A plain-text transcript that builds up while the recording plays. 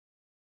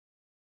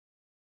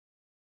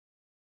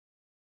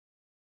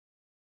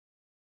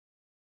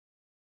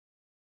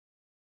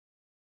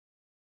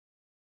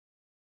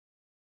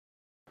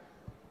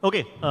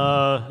Okay,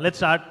 let's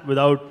start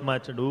without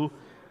much ado.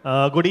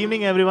 Good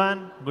evening,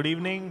 everyone. Good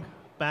evening,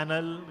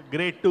 panel.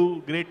 Great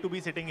to be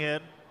sitting here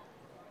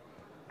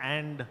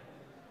and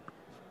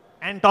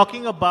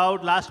talking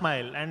about last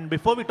mile. And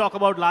before we talk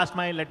about last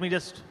mile, let me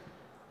just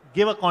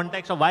give a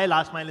context of why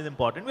last mile is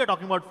important. We're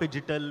talking about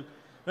phygital.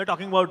 We're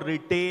talking about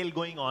retail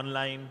going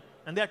online,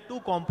 and there are two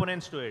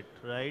components to it,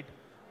 right?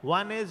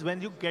 One is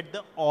when you get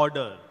the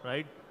order,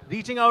 right?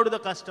 Reaching out to the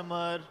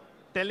customer,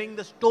 telling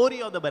the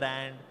story of the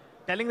brand,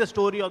 telling the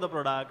story of the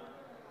product,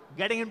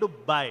 getting him to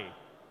buy.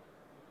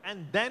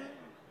 And then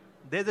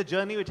there's a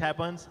journey which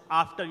happens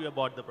after you have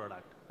bought the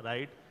product,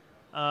 right?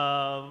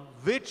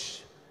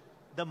 Which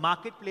the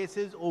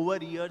marketplaces over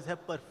years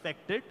have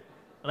perfected,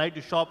 right?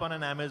 You shop on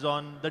an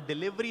Amazon, the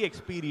delivery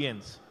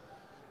experience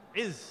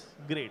is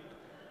great.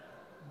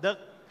 The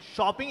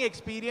shopping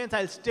experience,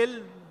 I'll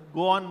still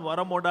go on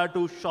Varamoda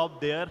to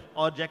shop there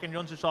or Jack and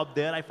Jones to shop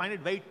there. I find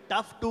it very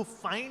tough to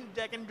find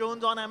Jack and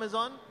Jones on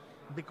Amazon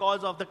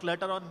because of the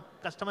clutter on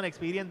customer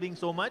experience being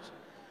so much.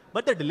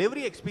 But the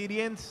delivery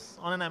experience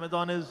on an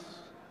Amazon is,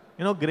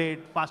 great,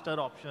 faster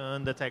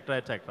options, etc.,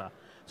 etc.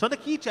 So the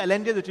key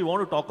challenges which we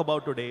want to talk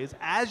about today is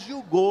as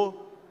you go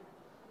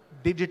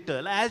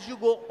digital, as you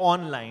go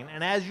online,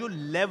 and as you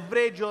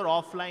leverage your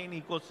offline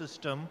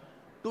ecosystem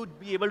to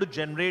be able to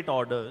generate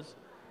orders,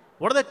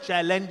 what are the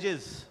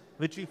challenges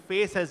which we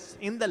face as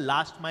in the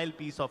last mile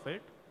piece of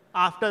it,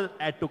 after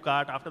add to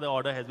cart, after the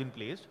order has been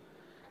placed,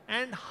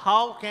 and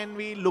how can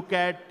we look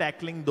at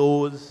tackling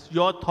those,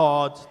 your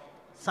thoughts,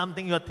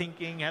 something you're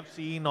thinking, have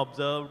seen,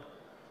 observed,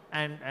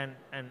 and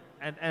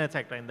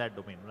etc. in that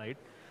domain, right?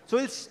 So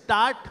we'll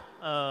start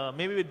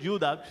maybe with you,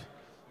 Daksh,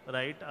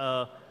 right?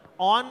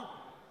 On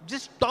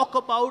just talk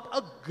about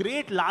a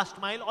great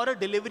last mile or a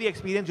delivery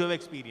experience you have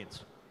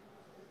experienced.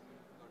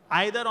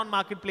 Either on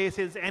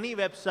marketplaces, any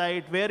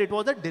website where it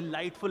was a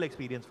delightful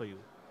experience for you.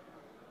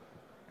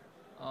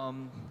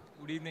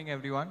 Good evening,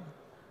 everyone.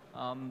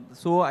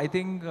 So I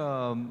think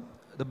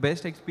the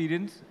best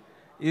experience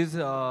is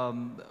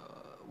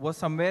was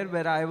somewhere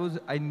where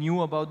I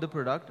knew about the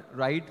product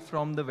right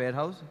from the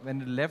warehouse,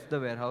 when it left the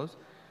warehouse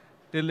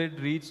till it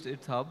reached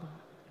its hub,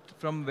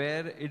 from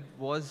where it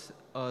was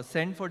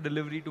sent for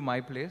delivery to my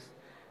place,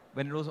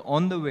 when it was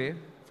on the way,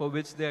 for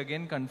which they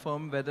again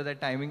confirm whether that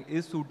timing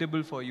is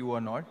suitable for you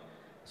or not.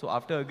 So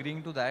after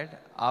agreeing to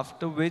that,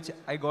 after which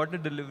I got the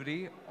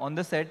delivery on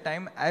the set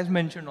time as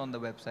mentioned on the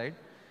website.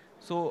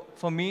 So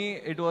for me,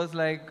 it was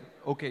like,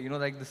 okay,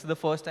 like this is the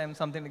first time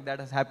something like that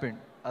has happened.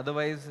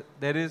 Otherwise,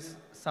 there is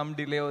some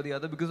delay or the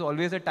other because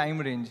always a time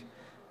range.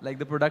 Like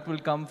the product will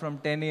come from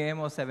 10 a.m.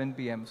 or 7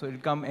 p.m. So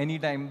it'll come any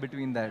time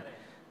between that.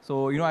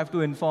 So, I have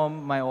to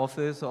inform my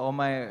office or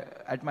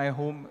at my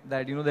home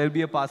that, there'll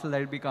be a parcel that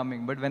will be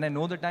coming. But when I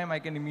know the time, I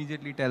can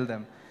immediately tell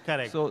them.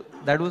 Correct. So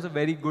that was a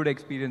very good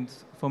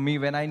experience for me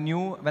when I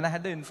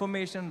had the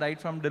information right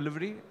from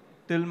delivery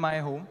till my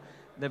home,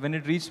 that when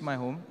it reached my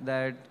home,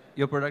 that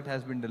your product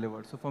has been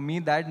delivered. So for me,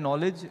 that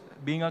knowledge,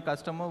 being a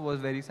customer, was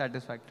very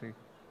satisfactory.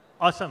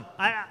 Awesome.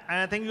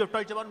 I think you have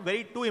touched upon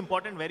two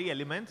important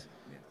elements.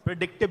 Yes.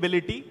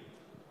 Predictability.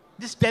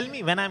 Just tell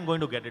me when I'm going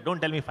to get it. Don't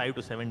tell me 5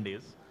 to 7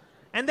 days.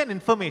 And then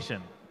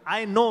information.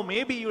 I know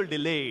maybe you'll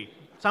delay.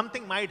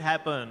 Something might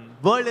happen.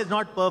 World is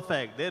not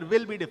perfect. There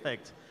will be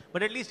defects.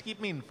 But at least keep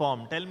me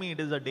informed. Tell me it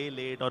is a day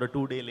late or a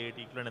 2-day late,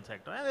 equivalent,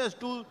 etc. And there's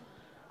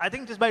I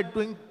think just by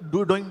doing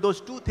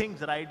those two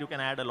things right, you can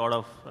add a lot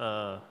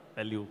of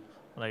value,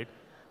 right?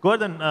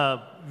 Govardhan,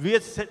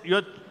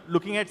 you're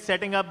looking at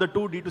setting up the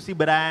two D2C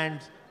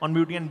brands on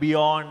Beauty and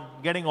Beyond,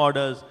 getting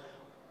orders.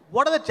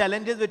 What are the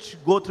challenges which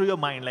go through your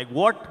mind? Like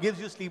what gives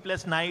you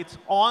sleepless nights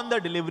on the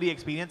delivery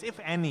experience, if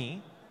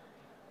any?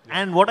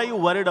 Yeah. And what are you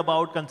worried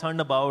about, concerned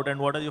about, and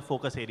what are your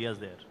focus areas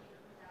there?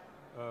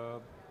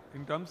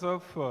 In terms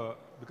of,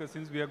 because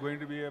since we are going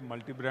to be a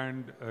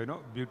multi-brand,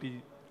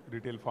 beauty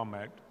retail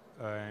format,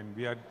 and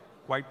we are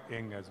quite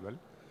young as well.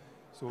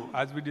 So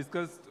as we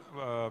discussed,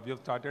 we have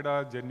started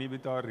our journey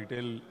with our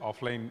retail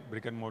offline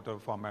brick and mortar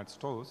format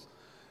stores.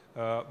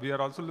 We are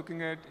also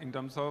looking at in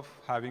terms of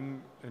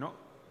having,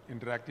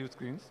 interactive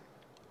screens,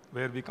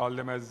 where we call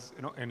them as,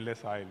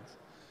 endless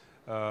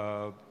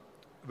aisles.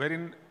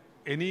 Wherein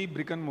any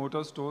brick and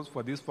mortar stores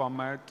for this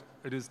format,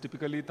 it is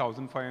typically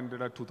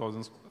 1,500 or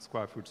 2,000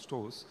 square foot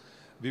stores.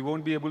 We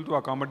won't be able to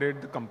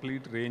accommodate the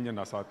complete range and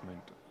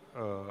assortment,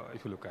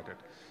 if you look at it.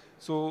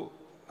 So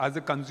as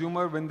a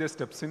consumer, when they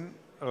steps in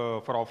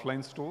for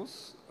offline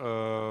stores,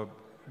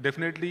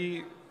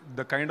 definitely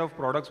the kind of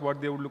products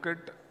what they would look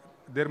at,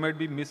 there might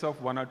be miss of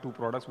 1 or 2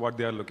 products what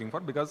they are looking for,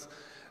 because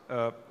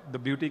the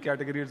beauty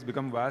category has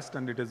become vast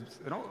and it is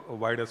a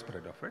wider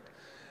spread of it.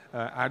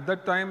 At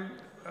that time,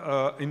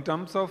 in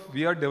terms of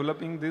we are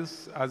developing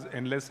this as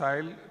endless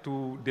aisle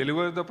to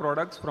deliver the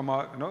products from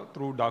our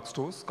through dark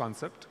stores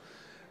concept,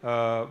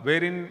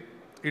 wherein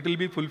it will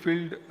be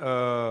fulfilled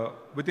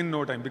within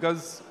no time,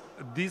 because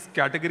these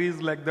categories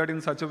like that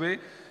in such a way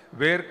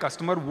where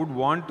customer would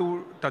want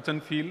to touch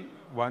and feel,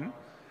 one,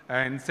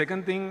 and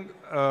second thing,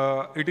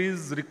 it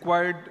is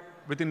required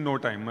within no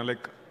time.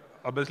 Like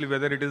obviously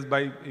whether it is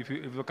by,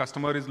 if a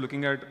customer is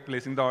looking at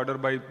placing the order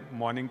by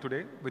morning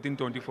today, within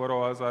 24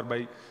 hours or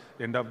by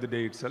end of the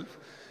day itself.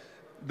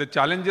 The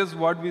challenges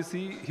what we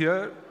see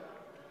here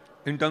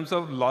in terms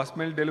of last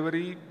mile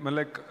delivery,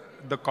 like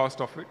the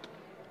cost of it.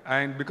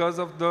 And because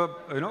of the,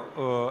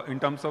 in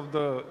terms of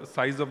the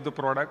size of the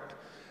product,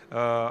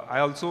 I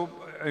also,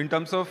 in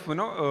terms of,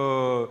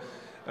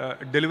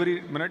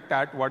 delivery,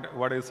 TAT,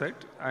 what I said,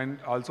 and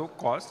also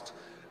cost.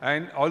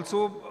 And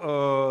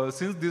also,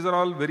 since these are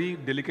all very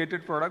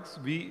delicate products,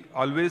 we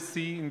always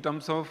see in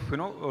terms of,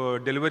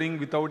 delivering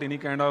without any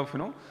kind of,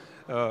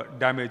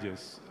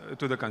 damages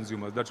to the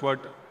consumers. That's what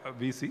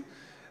we see.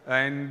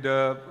 And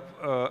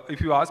if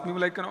you ask me,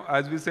 like,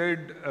 as we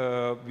said,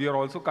 we are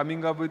also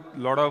coming up with a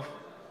lot of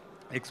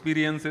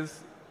experiences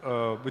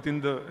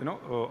within the,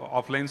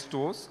 offline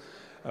stores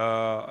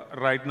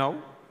right now.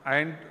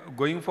 And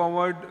going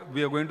forward,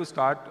 we are going to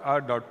start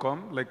our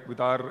 .com, like with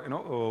our,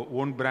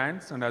 own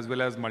brands and as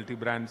well as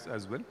multi-brands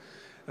as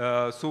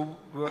well. So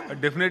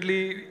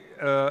definitely,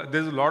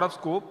 there's a lot of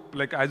scope.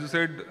 Like as you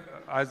said,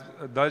 as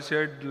Daksh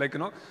said, like,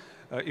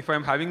 if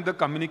I'm having the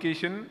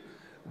communication,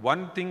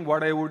 one thing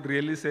what I would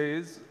really say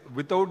is,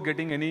 without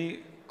getting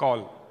any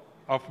call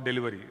of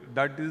delivery,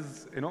 that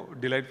is,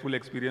 delightful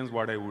experience,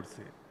 what I would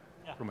say.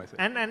 From my side.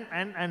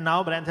 And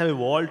now brands have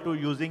evolved to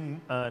using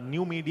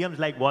new mediums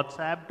like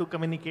WhatsApp to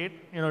communicate.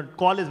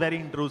 Call is very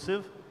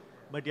intrusive,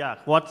 but yeah,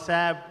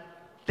 WhatsApp,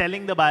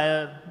 telling the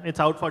buyer it's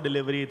out for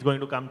delivery, it's going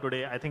to come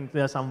today. I think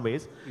there are some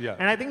ways. Yeah.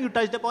 And I think you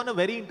touched upon a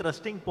very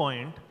interesting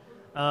point.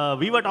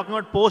 We were talking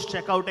about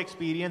post-checkout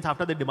experience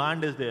after the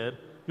demand is there.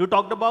 You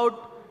talked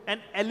about an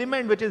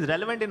element which is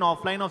relevant in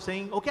offline of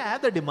saying, okay, I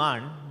have the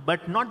demand,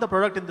 but not the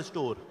product in the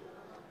store.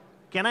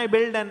 Can I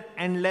build an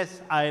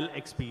endless aisle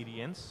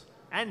experience?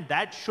 And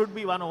that should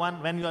be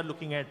 101 when you are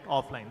looking at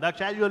offline. Daksh,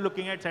 as you are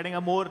looking at setting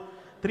up more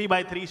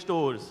 3x3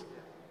 stores,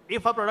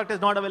 if a product is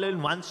not available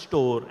in one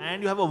store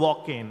and you have a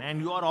walk-in and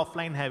you are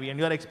offline heavy and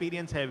you are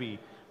experience heavy,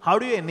 how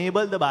do you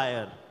enable the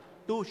buyer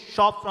to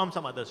shop from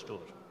some other store?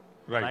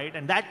 Right?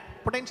 And that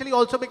potentially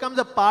also becomes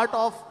a part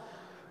of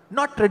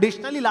not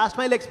traditionally last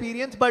mile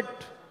experience,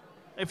 but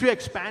if you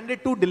expand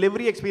it to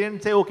delivery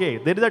experience, say, okay,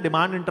 there is a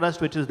demand interest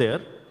which is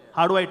there.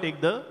 How do I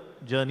take the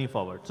journey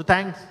forward? So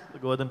thanks,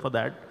 Govardhan, for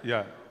that.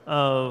 Yeah.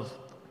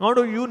 Now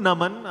to you,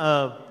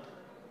 Naman.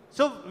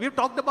 So we've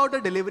talked about the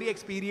delivery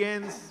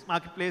experience,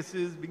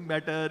 marketplaces being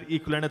better,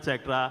 equivalent,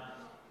 etc.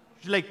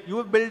 Like you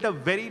have built a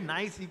very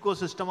nice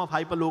ecosystem of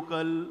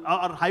hyperlocal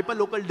or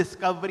hyperlocal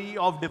discovery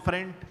of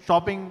different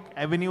shopping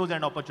avenues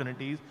and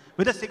opportunities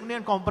with a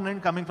significant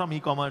component coming from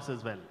e-commerce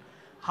as well.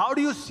 How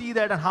do you see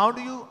that, and how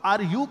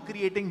are you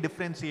creating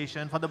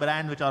differentiation for the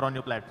brands which are on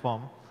your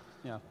platform?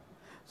 Yeah.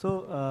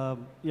 So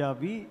yeah,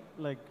 we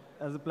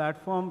as a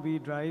platform, we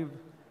drive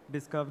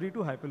discovery to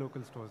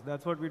hyperlocal stores.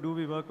 That's what we do.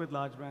 We work with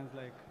large brands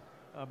like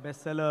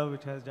Bestseller,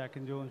 which has Jack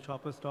and Jones,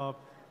 Shopper Stop,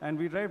 and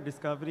we drive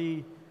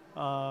discovery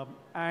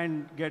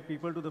and get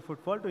people to the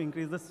footfall to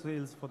increase the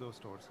sales for those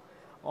stores.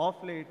 Of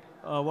late,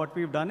 what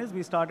we've done is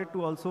we started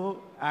to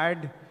also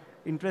add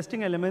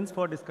interesting elements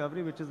for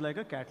discovery, which is like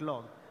a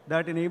catalog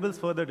that enables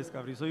further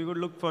discovery. So you could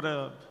look for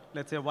a,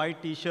 let's say, a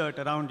white t-shirt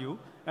around you,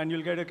 and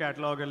you'll get a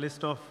catalog, a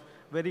list of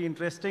very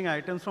interesting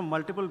items from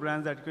multiple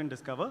brands that you can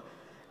discover.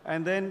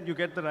 And then you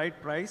get the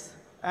right price,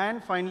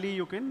 and finally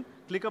you can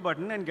click a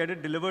button and get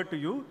it delivered to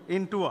you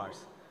in 2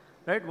 hours.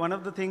 Right? One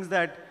of the things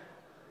that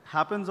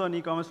happens on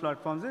e-commerce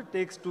platforms, it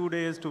takes 2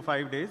 days to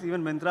 5 days.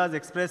 Even Myntra's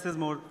Express is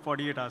more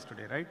 48 hours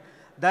today, right?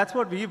 That's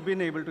what we've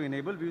been able to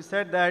enable. We've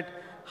said that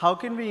how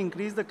can we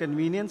increase the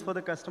convenience for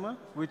the customer,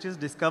 which is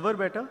discover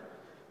better,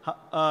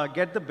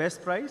 get the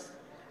best price,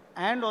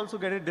 and also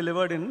get it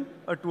delivered in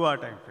a 2-hour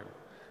time frame.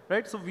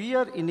 Right? So we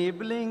are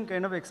enabling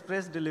kind of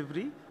express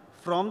delivery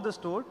from the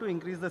store to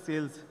increase the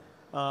sales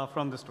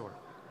from the store.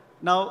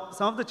 Now,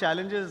 some of the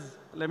challenges,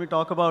 let me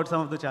talk about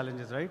some of the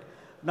challenges, right?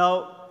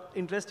 Now,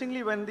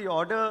 interestingly, when the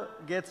order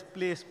gets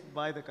placed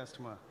by the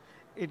customer,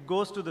 it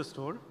goes to the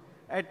store.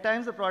 At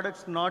times, the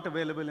product's not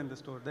available in the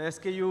store. The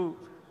SKU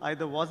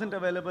either wasn't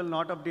available,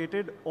 not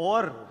updated,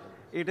 or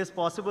it is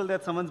possible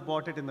that someone's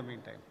bought it in the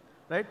meantime,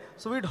 right?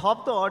 So we'd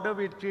hop the order,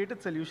 we'd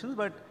created solutions,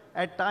 but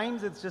at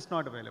times, it's just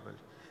not available.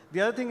 The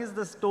other thing is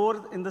the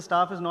store in the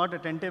staff is not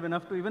attentive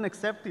enough to even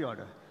accept the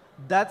order.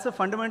 That's a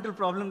fundamental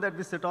problem that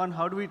we sit on.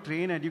 How do we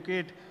train,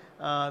 educate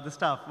the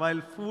staff?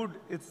 While food,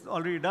 it's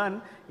already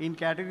done in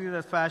categories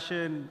as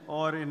fashion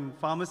or in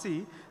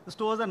pharmacy, the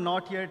stores are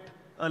not yet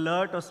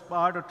alert or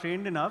smart or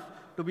trained enough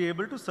to be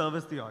able to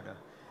service the order.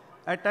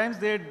 At times,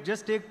 they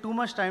just take too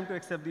much time to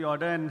accept the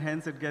order, and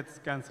hence it gets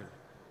cancelled,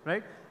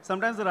 right?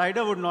 Sometimes the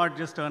rider would not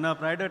just turn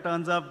up. Rider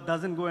turns up,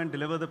 doesn't go and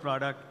deliver the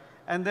product.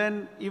 And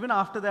then even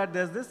after that,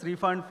 there's this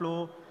refund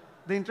flow.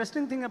 The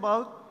interesting thing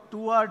about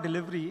 2-hour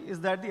delivery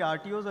is that the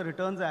RTOs or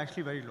returns are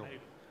actually very low.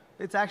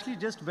 It's actually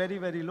just very,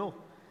 very low.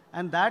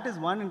 And that is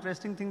one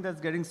interesting thing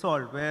that's getting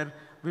solved, where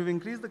we've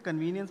increased the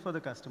convenience for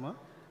the customer,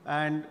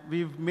 and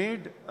we've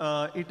made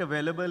it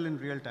available in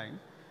real time.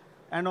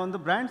 And on the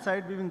brand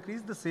side, we've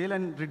increased the sale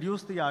and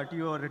reduced the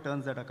RTO or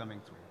returns that are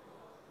coming through.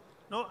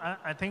 No,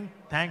 I think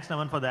thanks,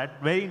 Naman, for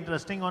that. Very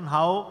interesting on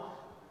how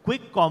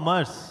quick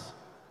commerce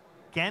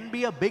can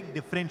be a big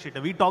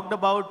differentiator. We talked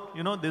about,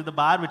 there's the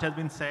bar which has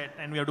been set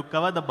and we have to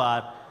cover the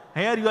bar.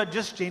 Here you are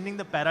just changing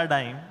the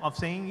paradigm of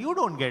saying you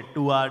don't get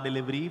 2-hour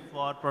delivery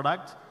for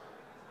products.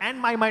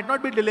 And I might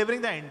not be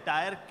delivering the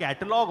entire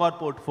catalog or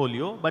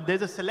portfolio, but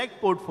there's a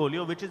select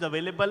portfolio which is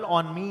available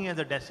on me as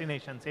a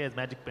destination, say as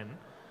MagicPin,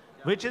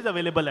 which is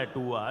available at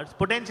 2 hours,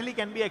 potentially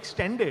can be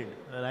extended,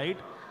 right?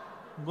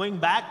 Going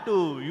back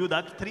to you,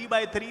 Daksh, 3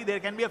 by 3, there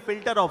can be a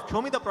filter of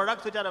show me the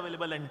products which are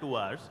available in 2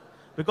 hours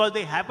because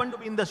they happen to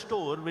be in the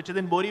store, which is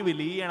in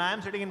Borivali, and I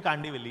am sitting in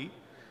Kandivali,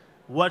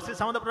 versus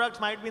some of the products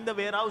might be in the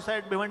warehouse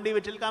at Bhiwandi,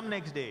 which will come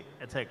next day,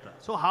 etc.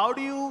 So how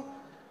do you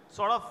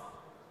sort of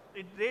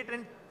iterate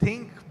and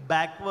think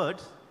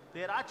backwards?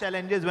 There are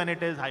challenges when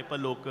it is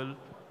hyper-local,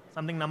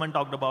 something Naman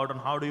talked about on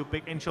how do you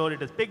ensure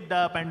it is picked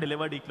up and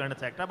delivered equivalent,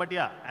 etc. But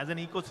yeah, as an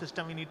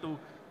ecosystem, we need to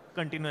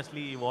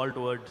continuously evolve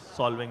towards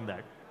solving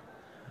that.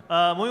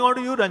 Moving on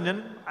to you,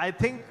 Ranjan, I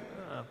think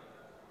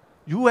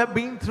you have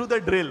been through the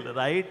drill,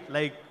 right?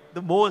 Like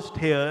the most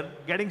here,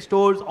 getting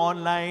stores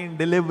online,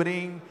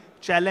 delivering,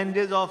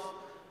 challenges of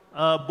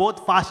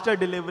both faster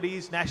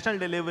deliveries, national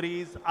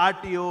deliveries,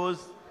 RTOs,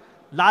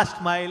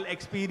 last mile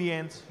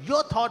experience.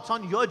 Your thoughts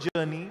on your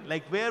journey,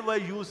 like where were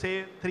you,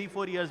 say,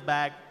 3-4 years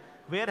back?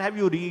 Where have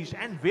you reached?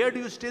 And where do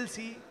you still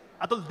see,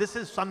 Atul, this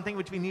is something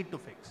which we need to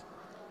fix?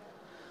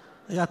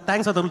 Yeah,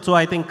 thanks, Atul. So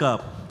I think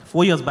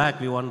 4 years back,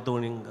 we weren't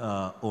doing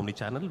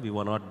omni-channel. We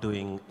were not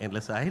doing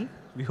endless aisle.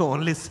 We were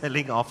only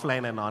selling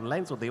offline and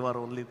online. So they were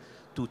only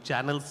two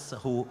channels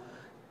who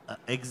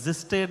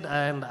existed,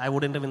 and I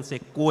wouldn't even say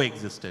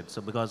coexisted.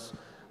 So because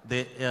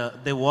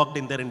they worked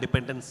in their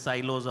independent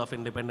silos of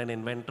independent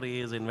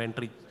inventories,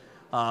 inventory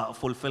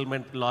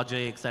fulfillment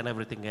logics, and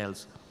everything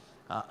else.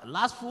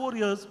 Last 4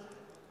 years,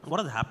 what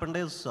has happened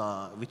is,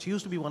 which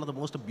used to be one of the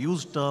most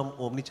abused term,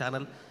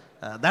 omni-channel,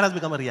 that has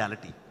become a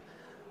reality.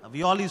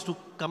 We all used to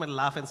come and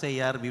laugh and say,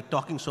 yeah, we're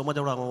talking so much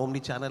about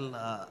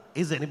omni-channel.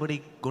 Is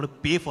anybody going to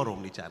pay for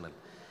omni-channel?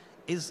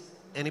 Is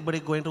anybody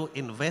going to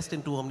invest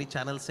into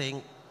omni-channel,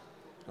 saying,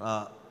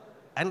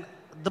 and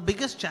the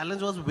biggest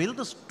challenge was, will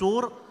the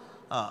store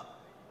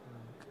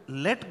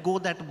let go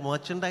that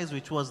merchandise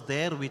which was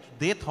there, which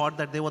they thought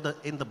that they were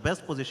in the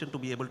best position to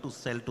be able to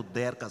sell to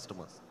their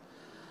customers?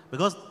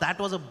 Because that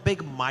was a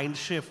big mind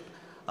shift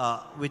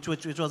which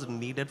was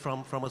needed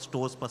from a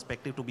store's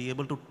perspective, to be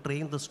able to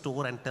train the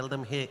store and tell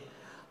them, hey,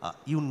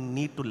 you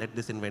need to let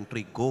this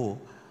inventory go.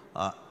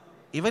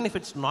 Even if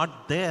it's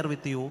not there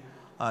with you,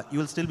 you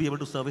will still be able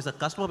to service a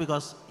customer,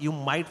 because you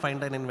might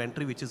find an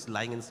inventory which is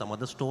lying in some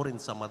other store,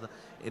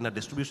 in a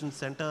distribution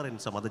center, in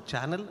some other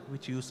channel,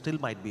 which you still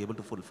might be able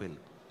to fulfill.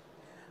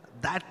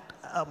 That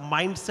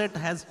mindset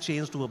has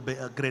changed to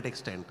a great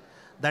extent.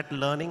 That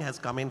learning has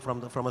come in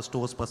from a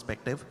store's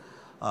perspective.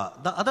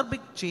 The other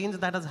big change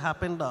that has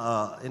happened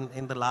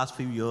in the last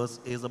few years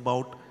is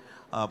about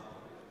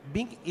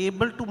being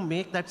able to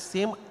make that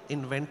same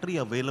inventory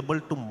available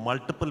to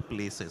multiple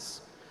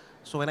places.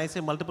 So when I say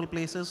multiple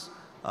places,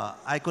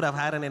 I could have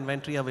had an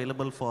inventory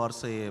available for,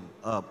 say,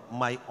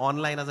 my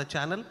online as a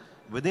channel.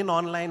 Within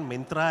online,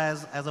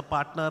 Myntra as a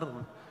partner,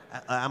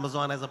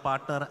 Amazon as a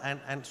partner,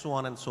 and so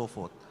on and so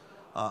forth.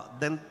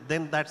 Then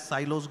that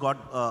silos got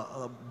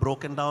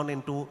broken down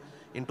into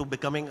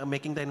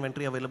making the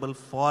inventory available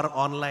for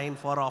online,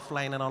 for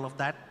offline, and all of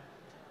that.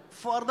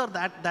 Further,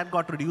 that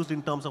got reduced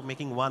in terms of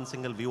making one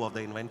single view of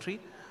the inventory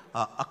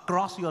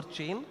across your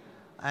chain,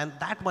 and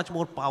that much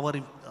more power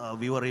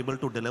we were able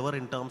to deliver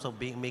in terms of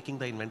making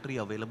the inventory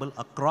available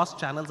across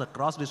channels,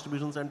 across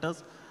distribution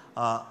centers,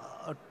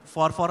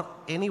 for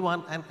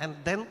anyone. And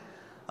then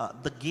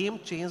the game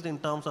changed in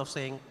terms of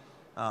saying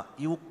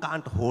you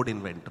can't hoard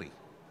inventory.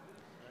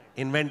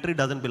 Inventory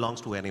doesn't belong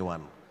to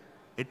anyone.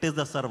 It is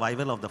the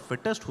survival of the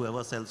fittest.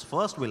 Whoever sells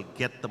first will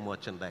get the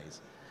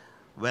merchandise.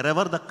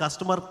 Wherever the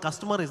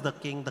customer is the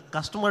king. The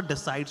customer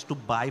decides to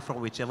buy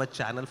from whichever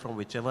channel, from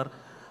whichever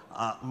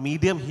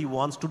medium he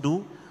wants to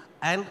do,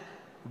 and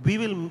we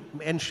will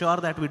ensure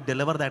that we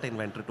deliver that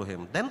inventory to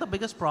him. Then the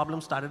biggest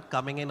problem started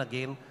coming in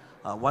again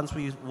once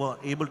we were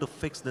able to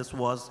fix this,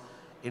 was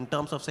in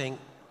terms of saying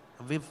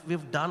we've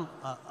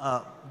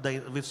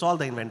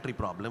solved the inventory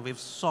problem, we've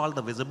solved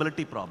the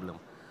visibility problem.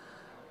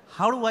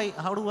 How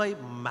do I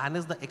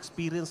manage the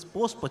experience,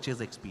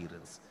 post-purchase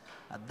experience?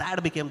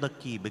 That became the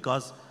key,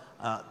 because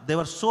there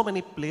were so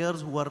many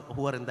players who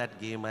were in that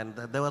game, and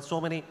there were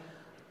so many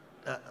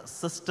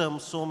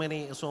systems, so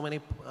many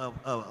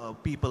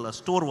people. A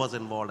store was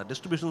involved, a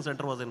distribution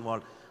center was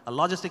involved, a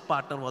logistic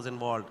partner was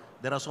involved.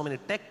 There are so many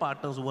tech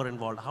partners who were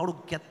involved. How to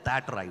get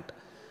that right?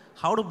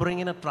 How to bring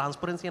in a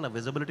transparency and a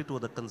visibility to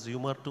the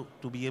consumer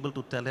to be able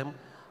to tell him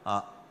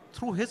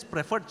through his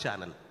preferred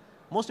channel.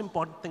 Most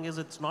important thing is,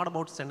 it's not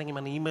about sending him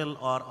an email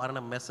or in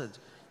a message.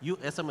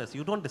 SMS,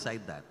 you don't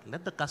decide that.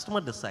 Let the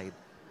customer decide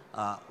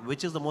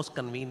which is the most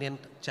convenient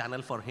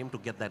channel for him to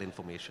get that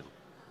information.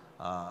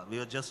 We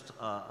were just,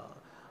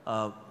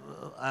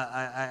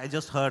 I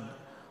just heard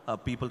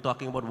people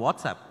talking about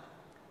WhatsApp.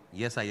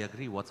 Yes, I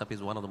agree. WhatsApp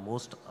is one of the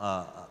most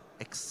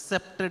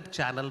accepted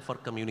channel for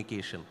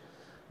communication.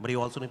 But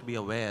you also need to be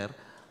aware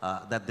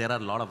that there are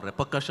a lot of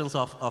repercussions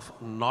of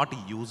not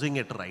using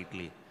it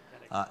rightly.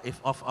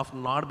 Of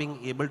not being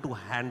able to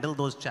handle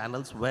those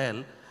channels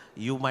well,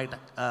 you might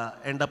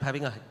end up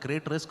having a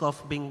great risk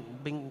of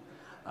being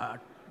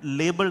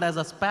labeled as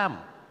a spam.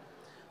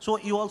 So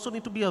you also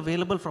need to be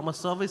available from a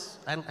service,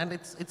 and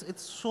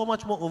it's so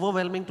much more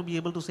overwhelming to be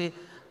able to say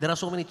there are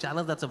so many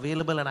channels that's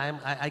available, and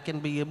I can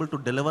be able to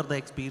deliver the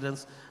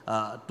experience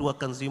to a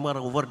consumer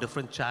over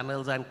different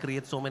channels and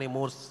create so many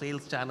more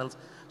sales channels,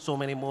 so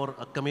many more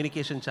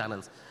communication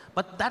channels.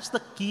 But that's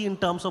the key in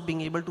terms of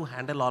being able to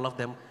handle all of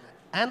them.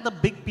 And the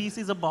big piece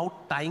is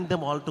about tying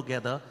them all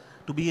together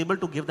to be able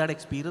to give that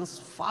experience.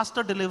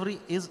 Faster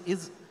delivery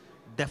is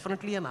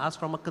definitely an ask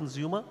from a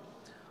consumer.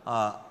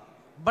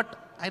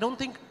 But I don't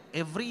think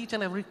each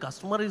and every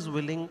customer is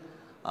willing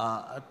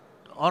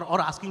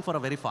or asking for a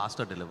very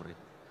faster delivery.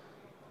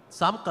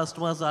 Some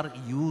customers are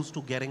used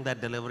to getting that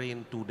delivery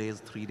in 2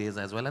 days, 3 days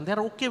as well, and they're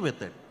okay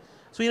with it.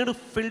 So you need to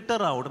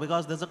filter out,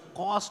 because there's a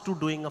cost to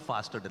doing a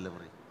faster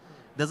delivery.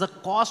 There's a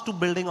cost to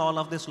building all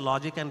of this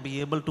logic and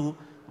be able to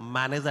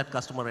manage that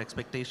customer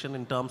expectation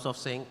in terms of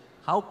saying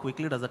how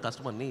quickly does the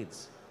customer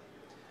needs.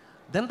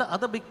 Then the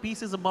other big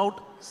piece is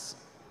about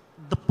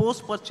the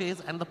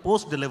post-purchase and the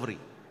post-delivery.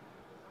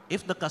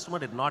 If the customer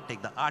did not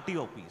take the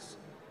RTO piece,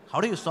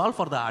 how do you solve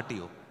for the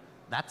RTO?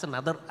 That's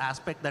another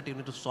aspect that you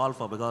need to solve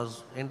for,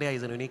 because India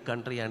is a unique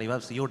country and you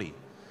have COD.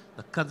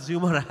 The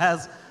consumer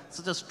has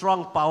such a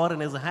strong power in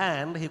his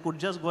hand, he could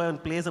just go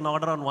and place an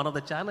order on one of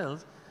the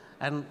channels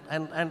and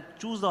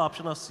choose the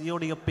option of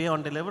COD or pay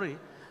on delivery,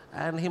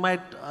 and he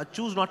might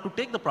choose not to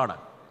take the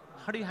product.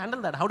 How do you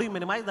handle that? How do you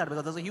minimize that?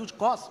 Because there's a huge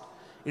cost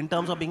in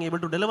terms of being able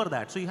to deliver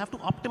that. So you have to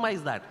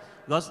optimize that,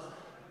 because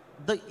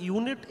the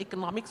unit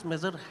economics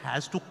measure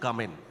has to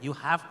come in. You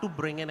have to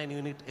bring in a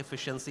unit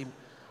efficiency.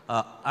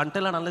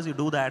 Until and unless you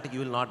do that, you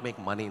will not make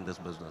money in this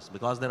business,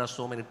 because there are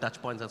so many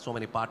touch points and so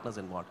many partners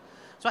involved.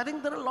 So I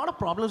think there are a lot of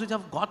problems which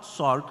have got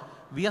solved.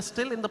 We are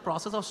still in the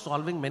process of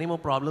solving many more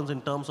problems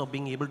in terms of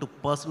being able to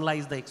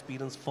personalize the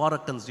experience for a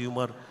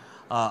consumer,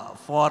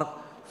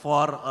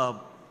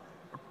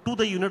 to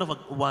the unit of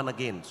one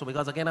again. So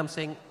because again, I'm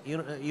saying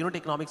unit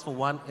economics for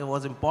one, it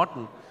was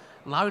important.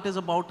 Now it is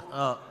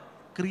about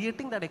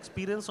creating that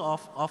experience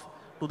of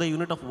to the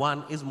unit of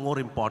one is more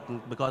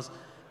important, because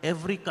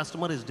every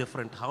customer is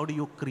different. How do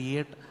you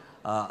create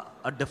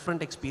a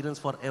different experience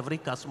for every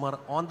customer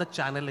on the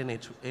channel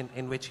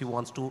in which he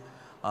wants to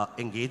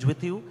engage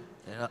with you,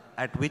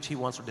 at which he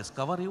wants to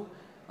discover you,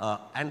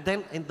 and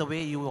then in the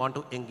way you want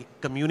to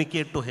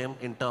communicate to him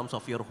in terms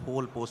of your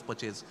whole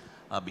post-purchase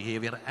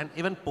behavior and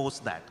even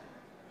post that.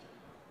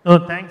 No,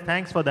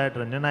 thanks for that,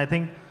 Ranjan. I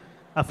think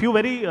a few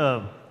very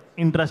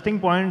interesting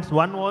points.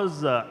 One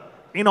was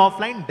in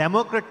offline,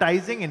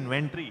 democratizing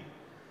inventory.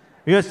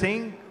 We are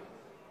saying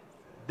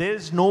there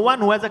is no one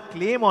who has a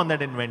claim on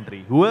that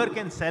inventory. Whoever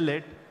can sell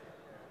it,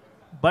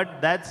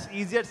 but that's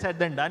easier said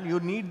than done. You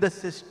need the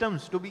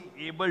systems to be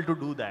able to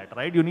do that,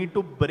 right? You need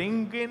to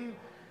bring in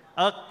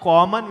a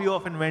common view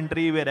of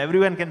inventory where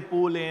everyone can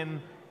pull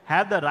in,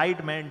 have the right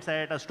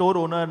mindset, a store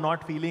owner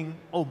not feeling,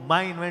 oh,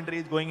 my inventory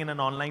is going in an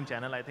online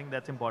channel. I think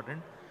that's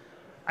important.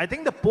 I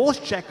think the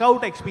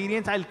post-checkout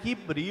experience, I'll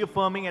keep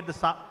reaffirming at the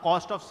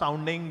cost of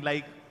sounding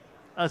like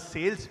a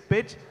sales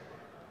pitch.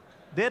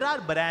 There are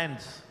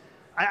brands,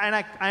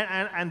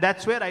 and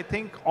that's where I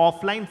think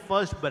offline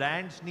first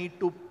brands need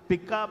to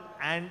pick up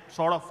and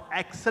sort of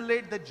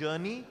accelerate the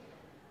journey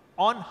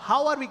on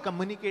how are we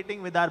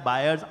communicating with our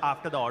buyers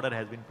after the order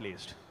has been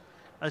placed.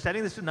 I was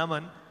telling this to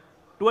Naman,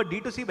 to a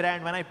D2C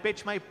brand, when I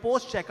pitch my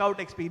post-checkout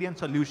experience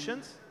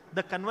solutions,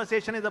 the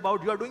conversation is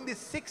about, you are doing these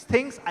 6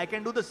 things, I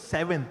can do the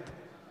 7th,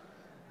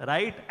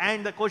 right?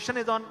 And the question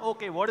is on,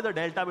 okay, what is the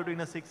delta between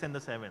the 6th and the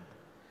 7th?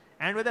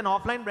 And with an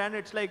offline brand,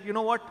 it's like, you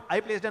know what, I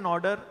placed an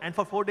order and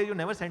for 4 days you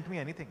never sent me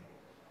anything.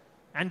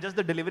 And just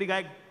the delivery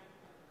guy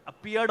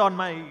appeared on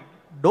my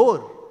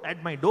door,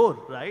 at my door,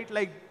 right?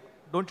 Like,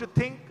 don't you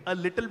think a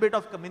little bit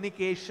of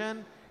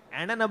communication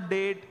and an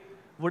update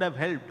would have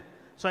helped?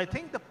 So I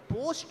think the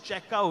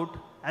post-checkout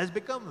has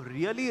become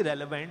really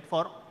relevant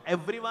for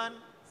everyone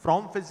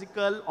from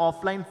physical,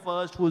 offline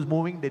first, who's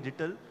moving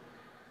digital.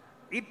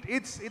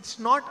 It's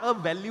not a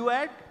value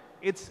add.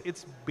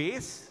 It's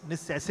base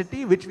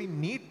necessity, which we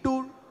need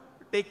to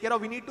take care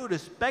of. We need to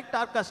respect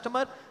our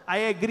customer. I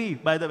agree,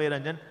 by the way,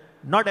 Ranjan.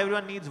 Not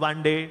everyone needs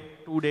 1 day,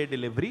 2 day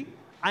delivery.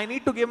 I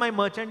need to give my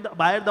merchant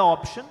buyer the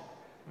option,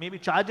 maybe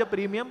charge a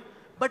premium,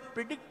 but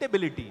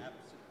predictability.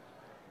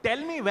 Tell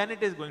me when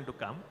it is going to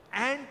come,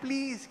 and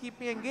please keep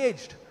me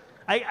engaged.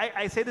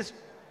 I say this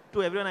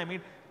to everyone I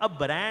meet. A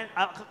brand,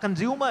 a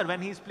consumer,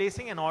 when he's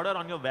placing an order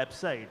on your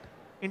website,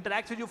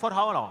 interacts with you for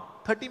how long?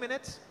 30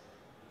 minutes?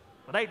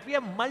 Right? We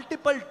have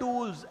multiple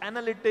tools,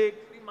 analytics,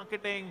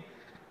 marketing,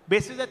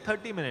 basis at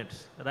 30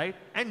 minutes, right?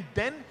 And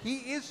then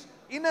he is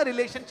in a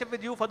relationship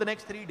with you for the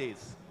next 3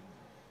 days.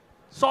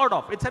 Sort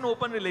of. It's an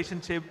open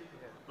relationship,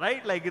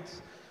 right? Like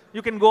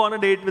you can go on a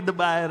date with the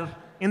buyer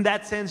in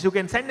that sense, you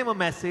can send him a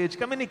message,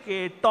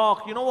 communicate,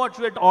 talk. You know what?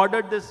 You had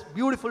ordered this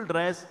beautiful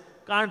dress.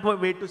 Can't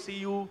wait to see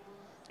you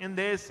in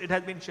this. It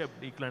has been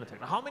shipped.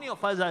 Etc. How many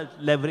of us are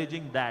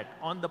leveraging that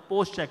on the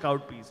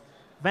post-checkout piece?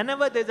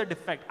 Whenever there's a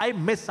defect, I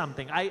missed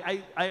something.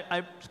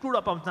 I screwed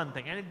up on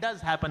something, and it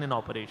does happen in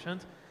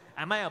operations.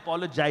 Am I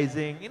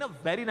apologizing?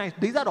 Very nice.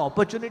 These are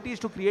opportunities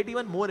to create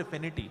even more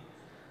affinity.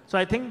 So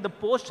I think the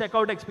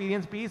post-checkout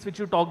experience piece, which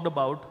you talked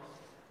about,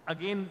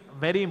 again,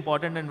 very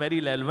important and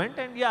very relevant.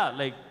 And yeah,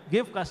 like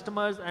give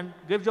customers and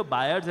give your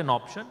buyers an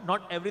option.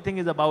 Not everything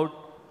is about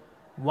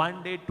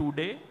 1 day, 2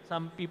 day.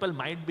 Some people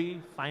might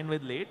be fine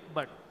with late,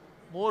 but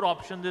more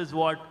options is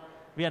what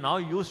we are now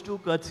used to,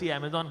 courtesy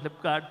Amazon,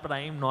 Flipkart,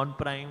 Prime,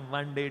 non-Prime,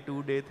 1 day,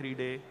 2 day, 3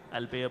 day,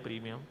 I'll pay a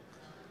premium.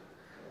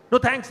 No,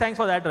 thanks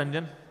for that,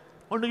 Ranjan.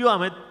 On to you,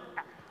 Amit.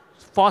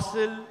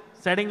 Fossil,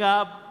 setting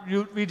up,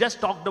 we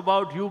just talked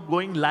about you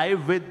going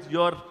live with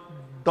your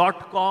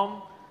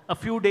 .com a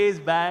few days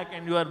back,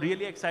 and you are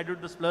really excited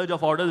with the splurge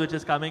of orders which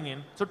is coming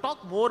in. So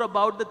talk more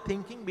about the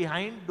thinking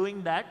behind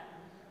doing that,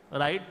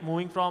 right?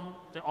 Moving from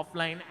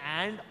offline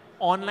and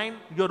online,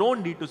 your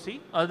own D2C,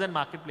 other than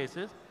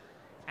marketplaces.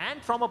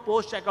 And from a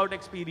post-checkout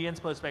experience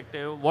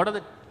perspective, what are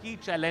the key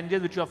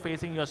challenges which you are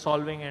facing, you're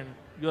solving, and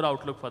your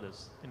outlook for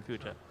this in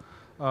future?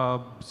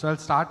 So I'll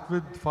start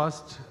with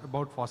first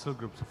about Fossil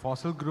Group. So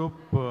Fossil Group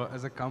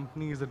as a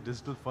company is a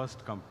digital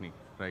first company,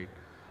 right?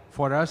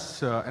 For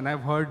us, and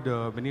I've heard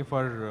many of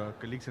our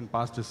colleagues in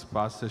past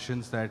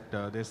sessions that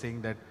they're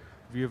saying that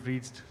we have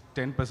reached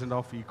 10%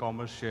 of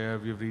e-commerce share,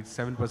 we've reached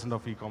 7%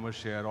 of e-commerce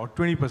share, or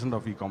 20%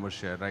 of e-commerce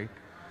share, right?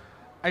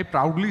 I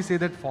proudly say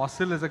that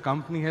Fossil as a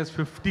company has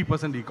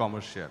 50%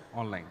 e-commerce share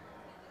online,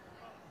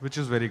 which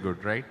is very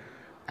good, right?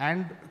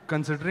 And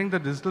considering the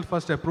digital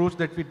first approach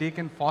that we take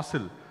in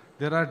Fossil,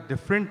 there are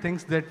different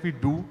things that we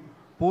do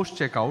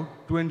post-checkout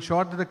to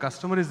ensure that the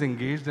customer is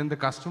engaged and the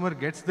customer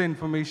gets the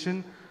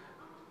information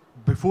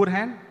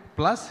beforehand,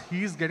 plus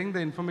he's getting the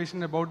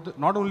information about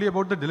not only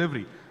about the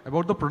delivery,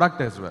 about the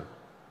product as well.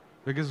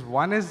 Because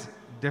one is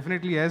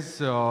definitely, as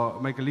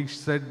my colleague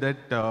said,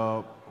 that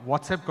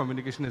WhatsApp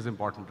communication is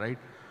important, right?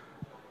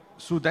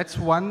 So that's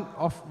one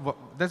of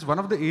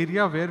the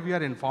area where we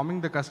are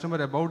informing the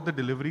customer about the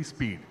delivery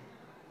speed,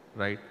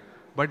 right?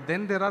 But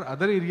then there are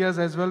other areas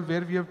as well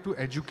where we have to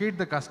educate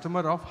the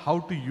customer of how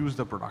to use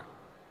the product,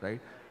 right?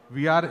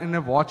 We are in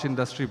a watch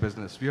industry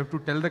business. We have to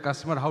tell the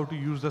customer how to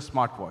use the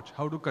smartwatch,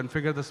 how to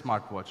configure the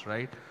smartwatch,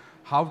 right?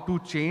 How to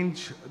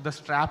change the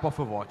strap of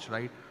a watch,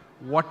 right?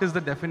 What is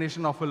the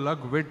definition of a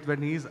lug width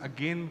when he's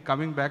again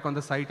coming back on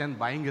the site and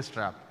buying a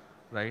strap,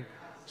 right?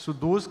 So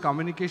those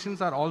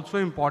communications are also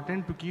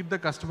important to keep the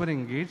customer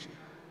engaged,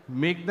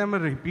 make them a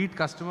repeat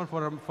customer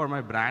for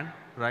my brand,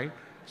 right?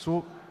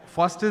 So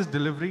first is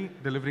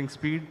delivering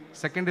speed.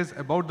 Second is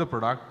about the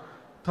product.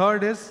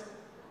 Third is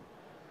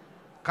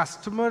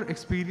customer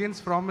experience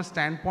from a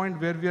standpoint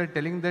where we are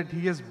telling that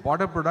he has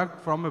bought a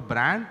product from a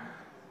brand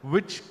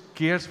which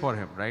cares for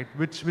him, right?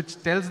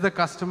 Which tells the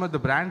customer, the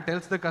brand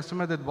tells the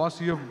customer that,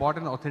 boss, you have bought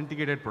an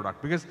authenticated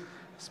product. Because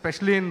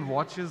especially in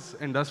watches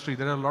industry,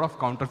 there are a lot of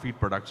counterfeit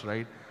products,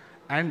 right?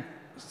 And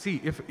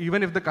see,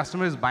 even if the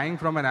customer is buying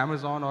from an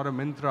Amazon or a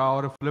Myntra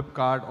or a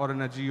Flipkart or an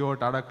Ajio or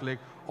Tata Click,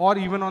 or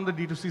even on the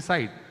D2C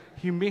side,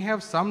 he may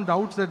have some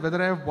doubts that whether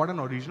I have bought an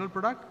original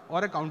product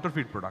or a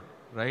counterfeit product,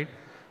 right?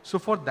 So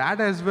for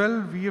that as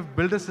well, we have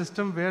built a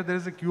system where there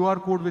is a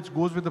QR code which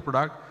goes with the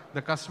product.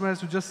 The customer has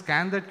to just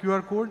scan that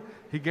QR code.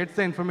 He gets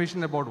the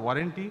information about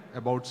warranty,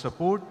 about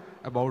support,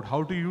 about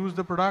how to use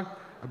the product,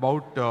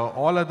 about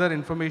all other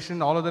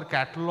information, all other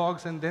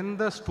catalogs, and then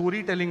the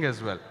storytelling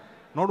as well.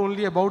 Not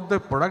only about the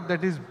product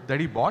that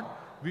he bought,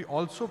 we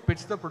also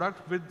pitch the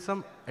product with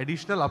some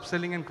additional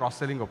upselling and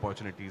cross-selling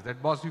opportunities.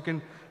 That, boss, you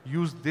can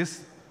use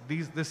this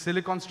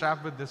silicone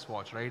strap with this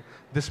watch, right?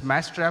 This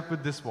mesh strap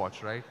with this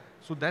watch, right?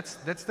 So that's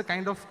the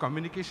kind of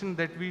communication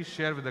that we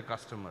share with the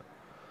customer.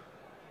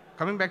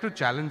 Coming back to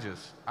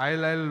challenges,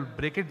 I'll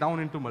break it down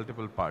into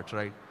multiple parts,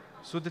 right?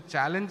 So the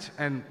challenge,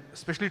 and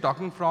especially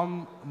talking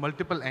from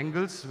multiple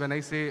angles, when I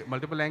say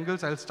multiple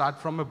angles, I'll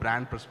start from a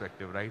brand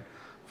perspective, right?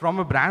 From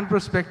a brand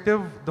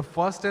perspective, the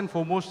first and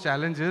foremost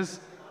challenge is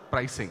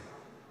pricing.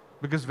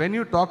 Because when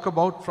you talk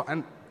about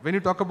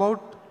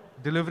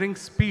delivering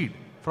speed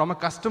from a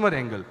customer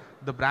angle,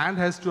 the brand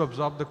has to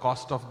absorb the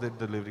cost of the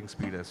delivering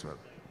speed as well,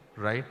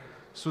 right?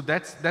 So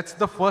that's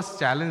the first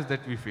challenge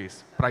that we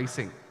face,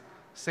 pricing.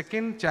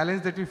 Second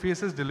challenge that we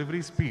face is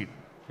delivery speed,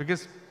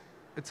 because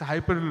it's a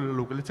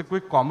hyper-local, it's a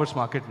quick commerce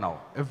market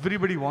now.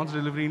 Everybody wants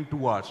delivery in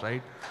 2 hours,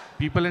 right?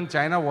 People in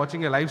China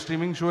watching a live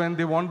streaming show and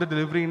they want the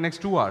delivery in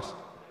next 2 hours,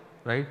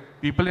 right?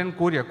 People in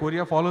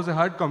Korea follows a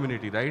herd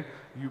community, right?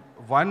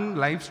 One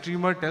live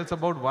streamer tells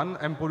about one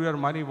Emporio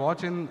Armani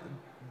watch, and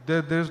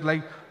there's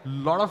like a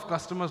lot of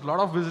customers, a lot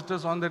of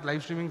visitors on that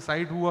live streaming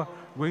site who are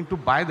going to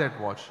buy that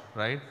watch,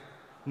 right?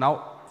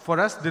 Now, for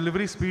us,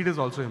 delivery speed is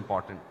also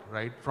important,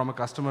 right? From a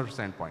customer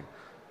standpoint.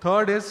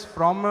 Third is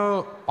from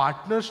a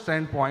partner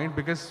standpoint,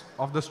 because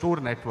of the store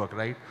network,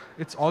 right?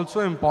 It's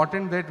also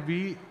important that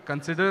we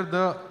consider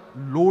the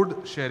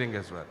load sharing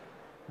as well.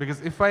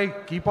 Because if I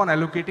keep on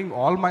allocating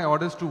all my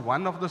orders to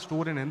one of the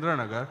store in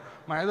Indranagar,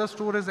 my other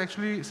store is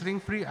actually sitting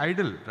free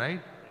idle,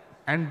 right?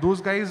 And those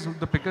guys,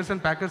 the pickers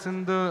and packers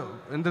in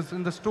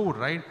the store,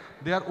 right?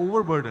 They are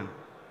overburdened,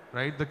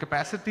 right? The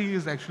capacity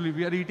is actually,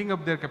 we are eating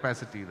up their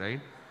capacity, right?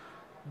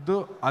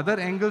 The other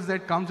angles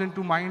that comes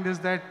into mind is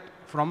that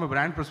from a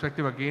brand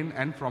perspective again,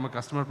 and from a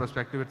customer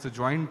perspective, it's a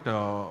joint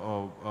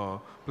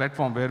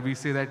platform where we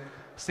say that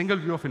single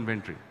view of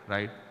inventory,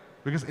 right?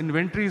 Because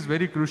inventory is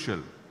very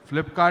crucial.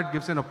 Flipkart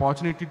gives an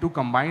opportunity to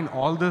combine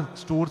all the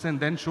stores and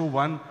then show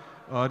one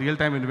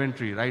real-time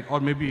inventory, right? Or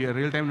maybe a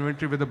real-time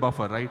inventory with a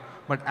buffer, right?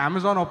 But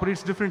Amazon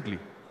operates differently.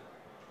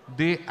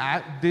 They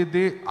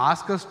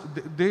ask us,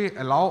 they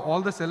allow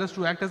all the sellers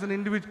to act as an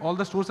individual, all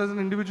the stores as an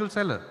individual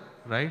seller,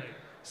 right?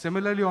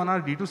 Similarly, on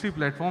our D2C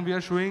platform, we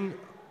are showing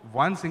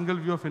one single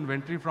view of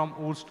inventory from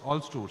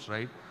all stores,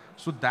 right?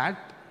 So that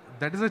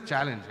is a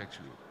challenge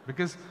actually,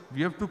 because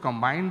we have to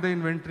combine the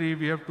inventory,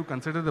 we have to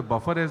consider the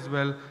buffer as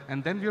well,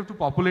 and then we have to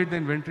populate the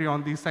inventory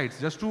on these sites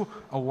just to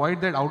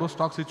avoid that out of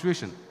stock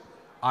situation.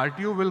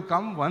 RTO will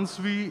come once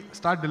we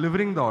start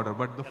delivering the order,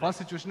 but the first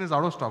situation is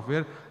out of stock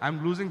where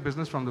I'm losing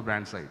business from the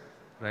brand side,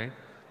 right?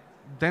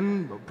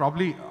 Then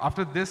probably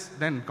after this,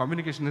 then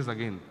communication is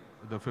again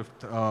the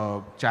fifth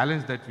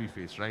challenge that we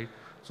face, right?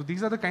 So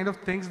these are the kind of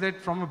things that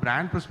from a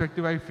brand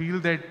perspective, I feel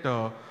that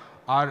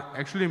are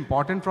actually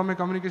important from a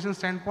communication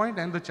standpoint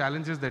and the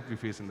challenges that we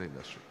face in the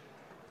industry.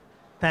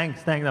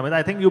 Thanks, Amit.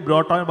 I think you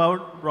brought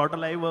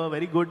alive a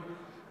very good,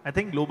 I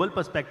think, global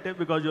perspective,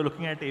 because you're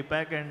looking at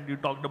APAC and you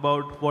talked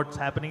about what's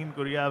happening in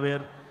Korea,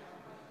 where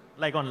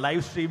like on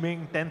live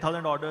streaming,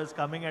 10,000 orders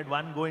coming at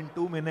one go in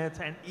 2 minutes.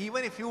 And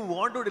even if you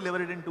want to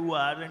deliver it in 2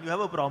 hours and you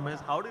have a promise,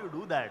 how do you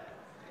do that?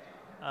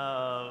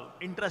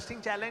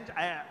 Interesting challenge.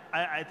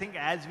 I think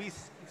as we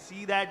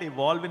see that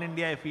evolve in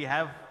India, if we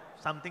have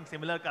something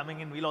similar coming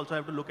in, we'll also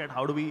have to look at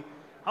how do we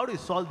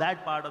solve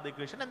that part of the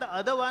equation. And the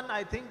other one,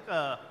 I think,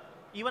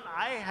 even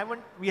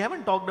we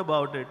haven't talked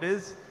about it,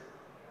 is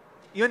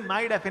even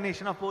my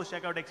definition of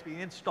post-checkout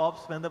experience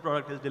stops when the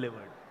product is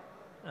delivered,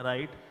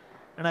 right?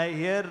 And I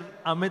hear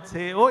Amit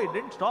say, oh, it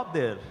didn't stop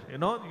there. You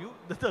know,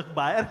 the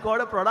buyer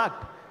got a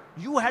product.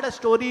 You had a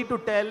story to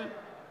tell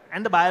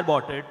and the buyer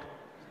bought it.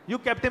 You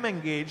kept him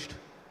engaged,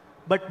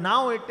 but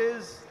now it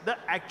is the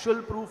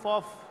actual proof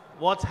of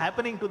what's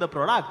happening to the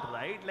product,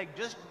 right? Like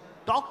just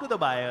talk to the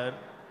buyer,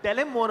 tell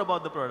him more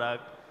about the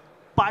product,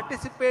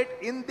 participate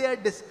in their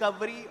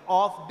discovery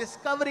of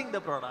discovering the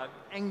product,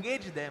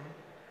 engage them.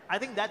 I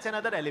think that's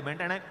another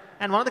element.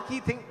 And one of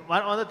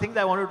the things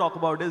I want to talk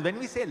about is when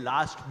we say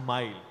last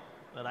mile,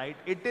 right?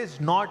 It is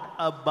not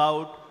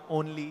about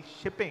only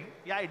shipping.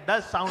 Yeah, it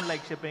does sound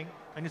like shipping.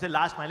 When you say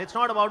last mile, it's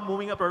not about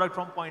moving a product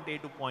from point A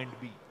to point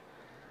B,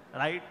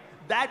 right?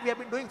 That we have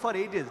been doing for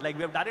ages. Like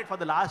we have done it for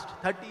the last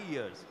 30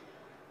 years.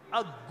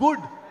 A good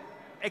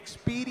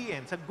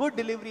experience, a good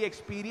delivery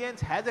experience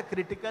has a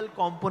critical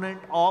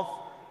component of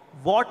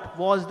what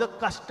was the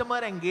customer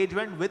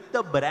engagement with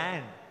the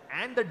brand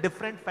and the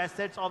different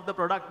facets of the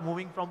product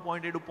moving from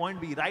point A to point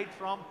B, right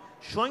from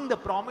showing the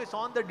promise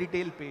on the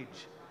detail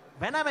page.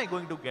 When am I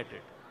going to get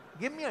it?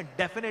 Give me a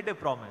definitive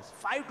promise.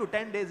 5 to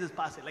 10 days is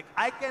passing. Like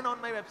I can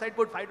on my website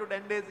put 5 to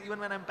 10 days even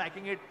when I'm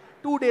packing it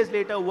 2 days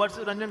later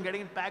versus Ranjan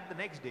getting it packed the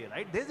next day,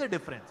 right? There's a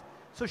difference.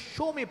 So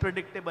show me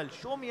predictable,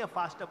 show me a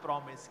faster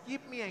promise,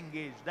 keep me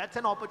engaged. That's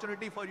an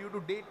opportunity for you to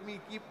date me,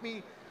 keep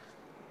me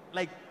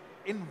like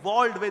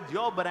involved with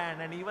your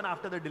brand, and even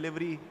after the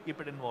delivery,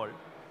 keep it involved.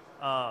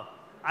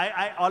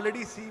 I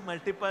already see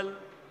multiple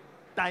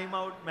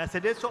timeout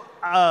messages. So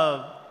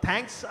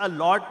thanks a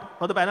lot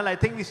for the panel. I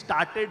think we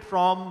started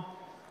from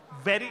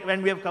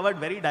when we have covered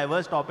very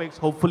diverse topics.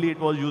 Hopefully it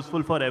was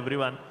useful for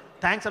everyone.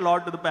 Thanks a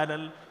lot to the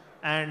panel,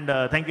 and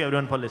thank you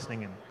everyone for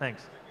listening in.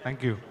 Thanks.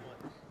 Thank you.